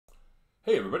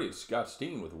Hey everybody, it's Scott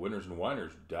Steen with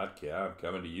winnersandwhiners.com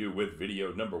coming to you with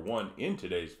video number 1 in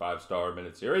today's 5-star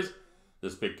minute series.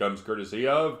 This pick comes courtesy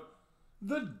of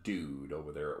the dude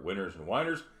over there at Winners and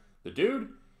Whiners. The dude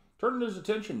turning his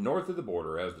attention north of the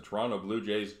border as the Toronto Blue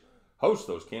Jays host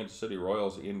those Kansas City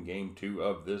Royals in Game 2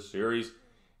 of this series.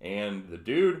 And the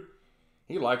dude,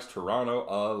 he likes Toronto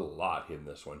a lot in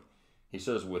this one. He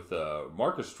says with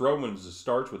Marcus Stroman's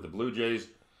starts with the Blue Jays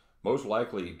most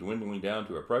likely dwindling down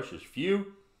to a precious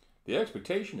few, the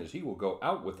expectation is he will go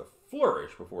out with a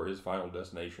flourish before his final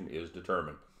destination is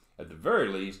determined. At the very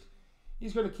least,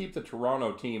 he's going to keep the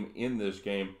Toronto team in this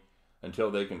game until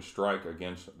they can strike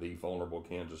against the vulnerable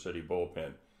Kansas City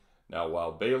bullpen. Now,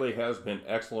 while Bailey has been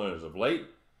excellent as of late,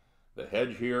 the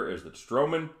hedge here is that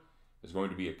Stroman is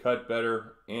going to be a cut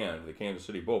better, and the Kansas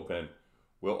City bullpen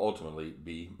will ultimately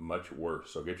be much worse.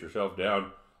 So get yourself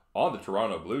down on the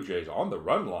Toronto Blue Jays on the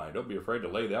run line. Don't be afraid to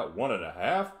lay that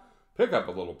 1.5. Pick up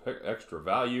a little extra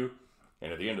value.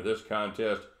 And at the end of this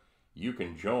contest, you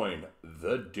can join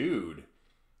the dude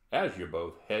as you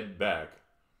both head back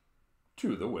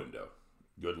to the window.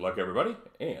 Good luck, everybody,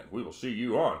 and we will see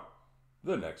you on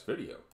the next video.